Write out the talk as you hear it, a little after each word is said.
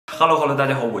Hello， 大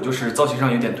家好，我就是造型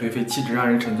上有点颓废，气质让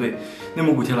人沉醉，内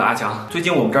蒙古天冷阿强。最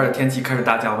近我们这儿的天气开始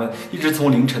大降温，一直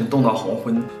从凌晨冻到黄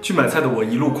昏。去买菜的我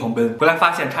一路狂奔，回来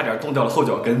发现差点冻掉了后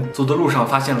脚跟。走的路上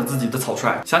发现了自己的草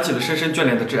率，想起了深深眷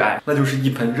恋的挚爱，那就是一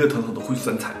盆热腾腾的烩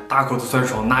酸菜，大口的酸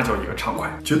爽，那叫一个畅快，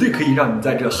绝对可以让你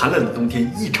在这寒冷的冬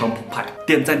天异常澎湃。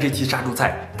点赞这期杀猪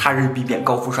菜，他日必贬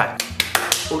高富帅。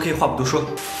OK， 话不多说。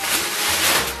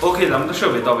OK， 咱们的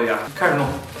设备到位啊，开始弄。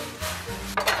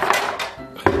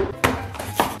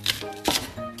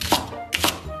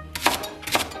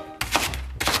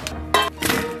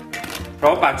然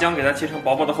后把姜给它切成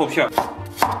薄薄的厚片，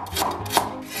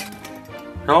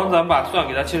然后咱们把蒜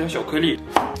给它切成小颗粒，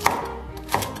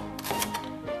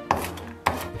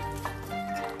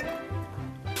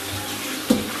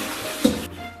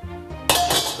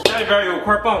家里边有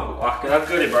块棒骨啊，给它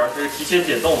搁里边，这是提前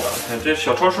解冻的。这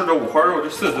小超市这五花肉这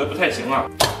色泽不太行啊，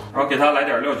然后给它来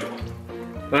点料酒，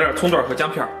来点葱段和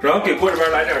姜片，然后给锅里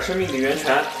边来点生命领源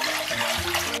泉。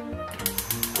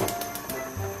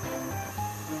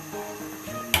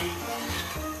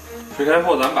水开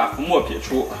后，咱们把浮沫撇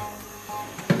出。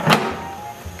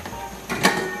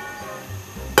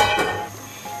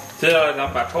接下来，咱们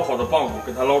把焯好的棒骨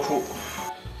给它捞出，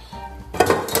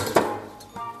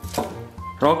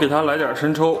然后给它来点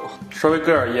生抽，稍微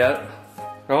搁点盐，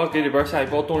然后给里边下一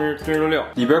包炖肉料，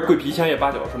里边桂皮、香叶、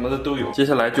八角什么的都有。接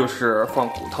下来就是放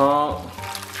骨汤。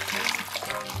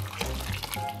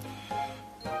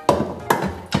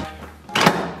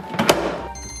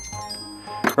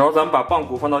然后咱们把棒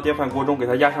骨放到电饭锅中，给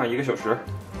它压上1个小时。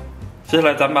接下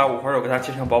来咱们把五花肉给它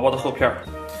切成薄薄的厚片。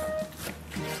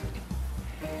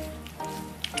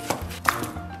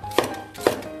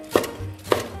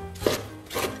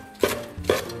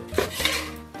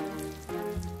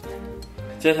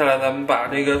接下来咱们把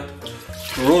这个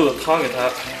煮肉的汤给它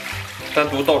单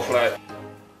独倒出来，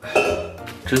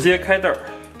直接开袋儿，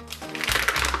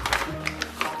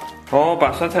然后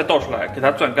把酸菜倒出来，给它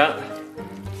攥干。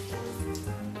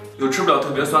有吃不了特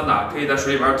别酸的，可以在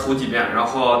水里边投几遍，然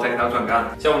后再给它攥干。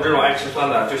像我这种爱吃酸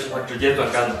的，就喜欢直接攥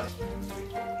干的。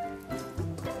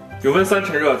油温3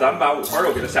成热，咱们把五花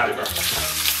肉给它下里边。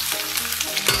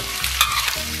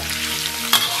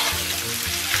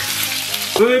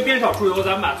微微煸炒出油，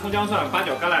咱们把葱姜蒜、八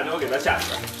角、干辣椒给它下里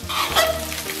边。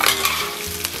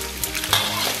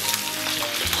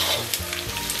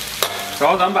然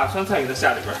后咱们把酸菜给它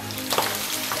下里边，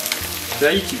给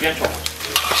它一起煸炒。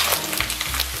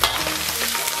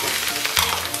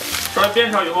稍微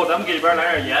煸炒以后，咱们给里边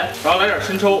来点盐，然后来点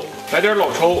生抽，来点老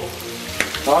抽，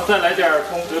然后再来点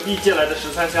从隔壁借来的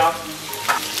13香。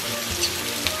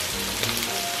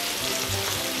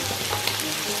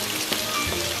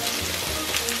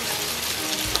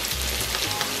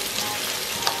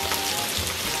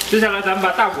接下来咱们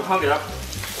把大骨汤给它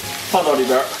放到里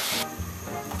边，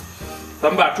咱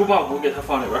们把猪棒骨给它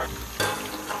放里边，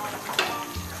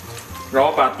然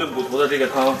后把炖骨头的这个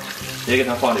汤也给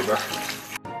它放里边。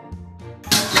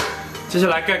接下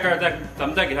来盖盖咱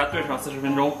们再给它炖上40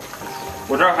分钟。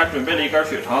我这儿还准备了一根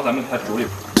血肠，咱们给它煮里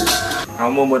边，然后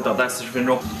默默等待40分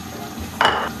钟。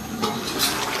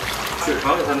血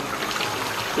肠给它，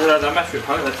接下来咱们把血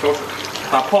肠给它挑出来，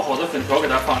把泡好的粉条给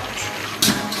它放上去，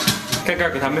盖盖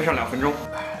给它焖上2分钟。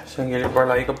先给里边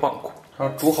来一个棒骨，然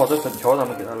后煮好的粉条咱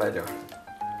们给它来点，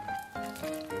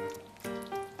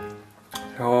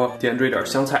然后点缀点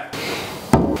香菜。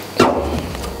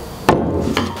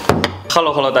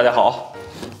Hello， 大家好！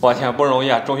我天，不容易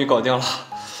啊，终于搞定了！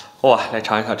哇，来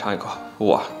尝一口，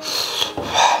哇，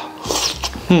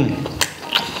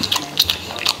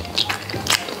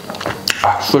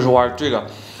说实话，这个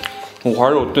五花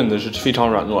肉炖的是非常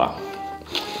软糯啊，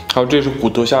还有这是骨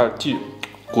头上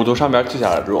面剔下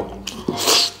来的肉，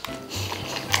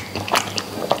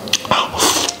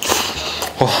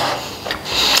哇，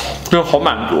真的好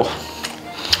满足。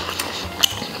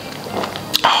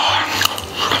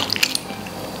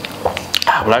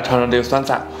我来尝尝这个酸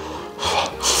菜，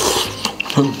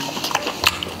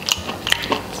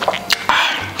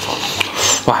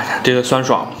哇，这个酸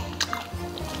爽，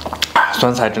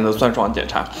酸菜真的酸爽解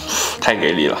馋，太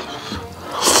给力了。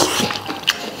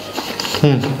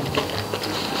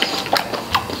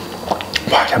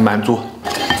哇，这满足。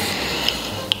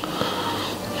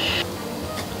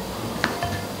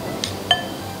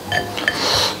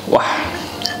哇，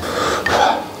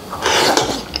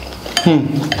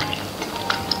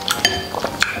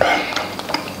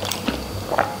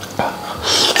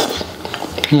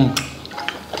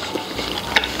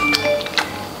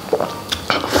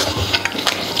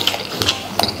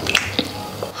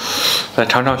再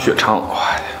尝尝血肠，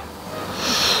哇！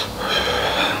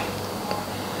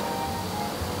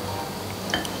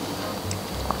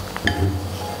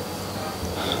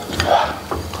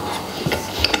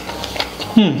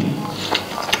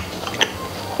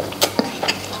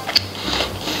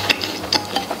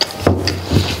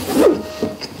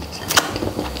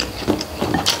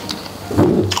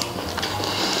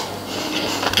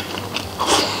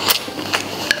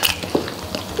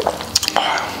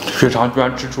血肠居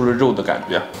然吃出了肉的感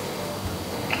觉。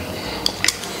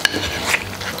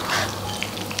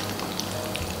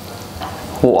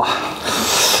哇，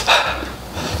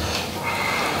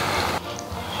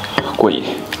过瘾！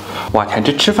哇天，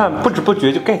这吃饭不知不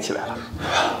觉就盖起来了。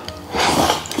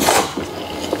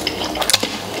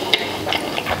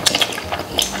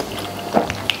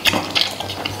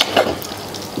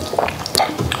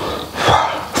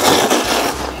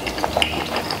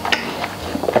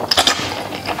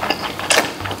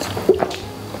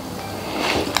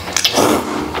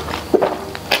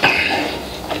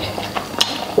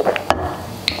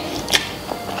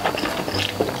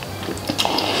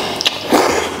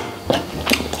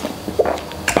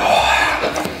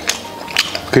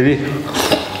给力！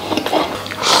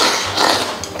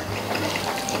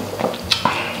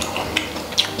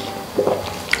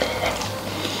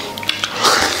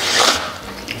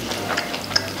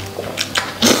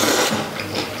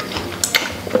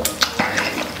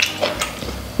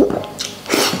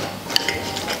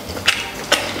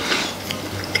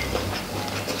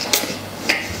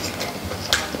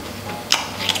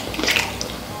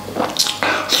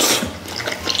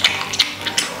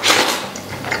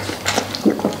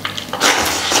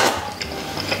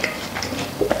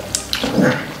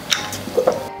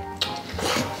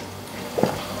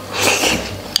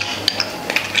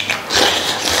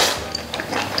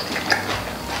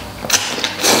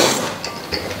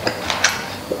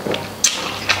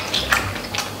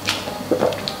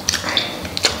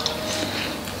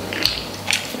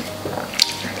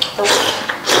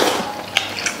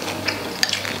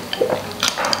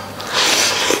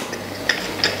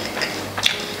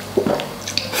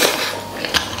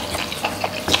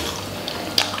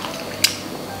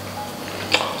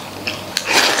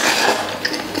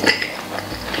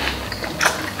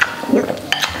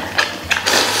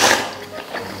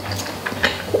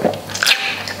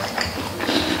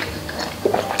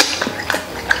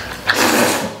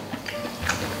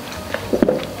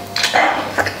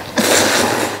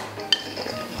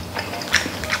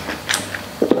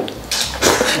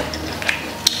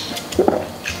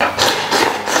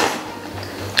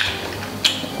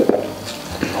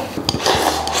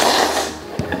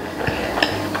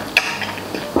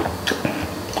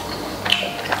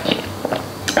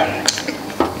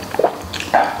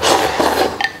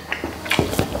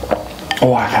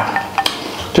哇呀，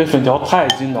这粉条太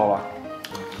筋道了，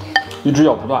一直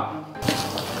咬不断。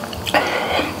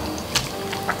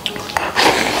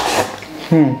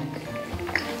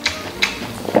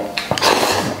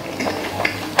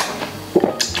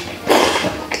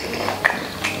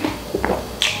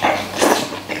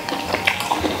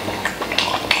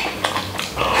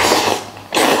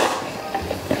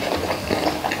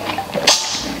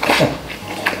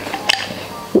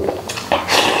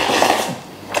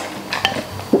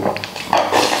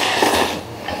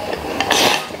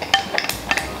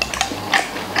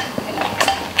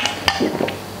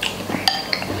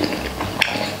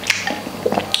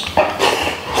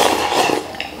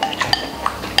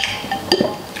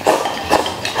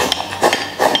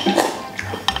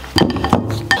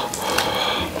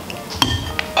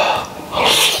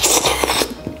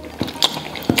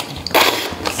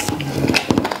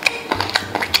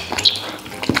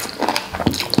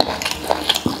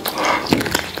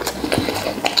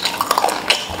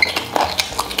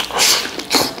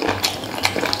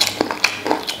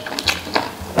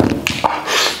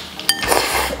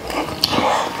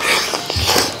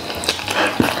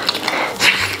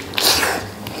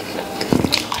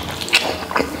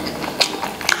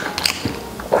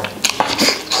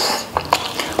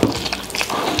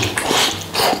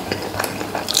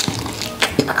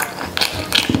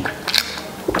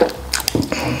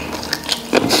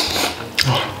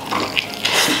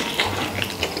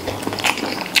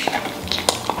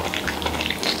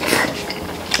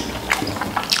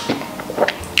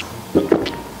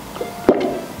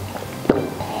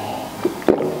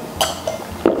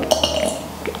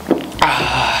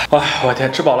我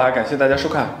天，吃饱了，感谢大家收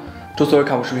看。祝所有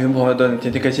看我视频的朋友都能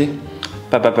天天开心，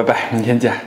拜拜，明天见。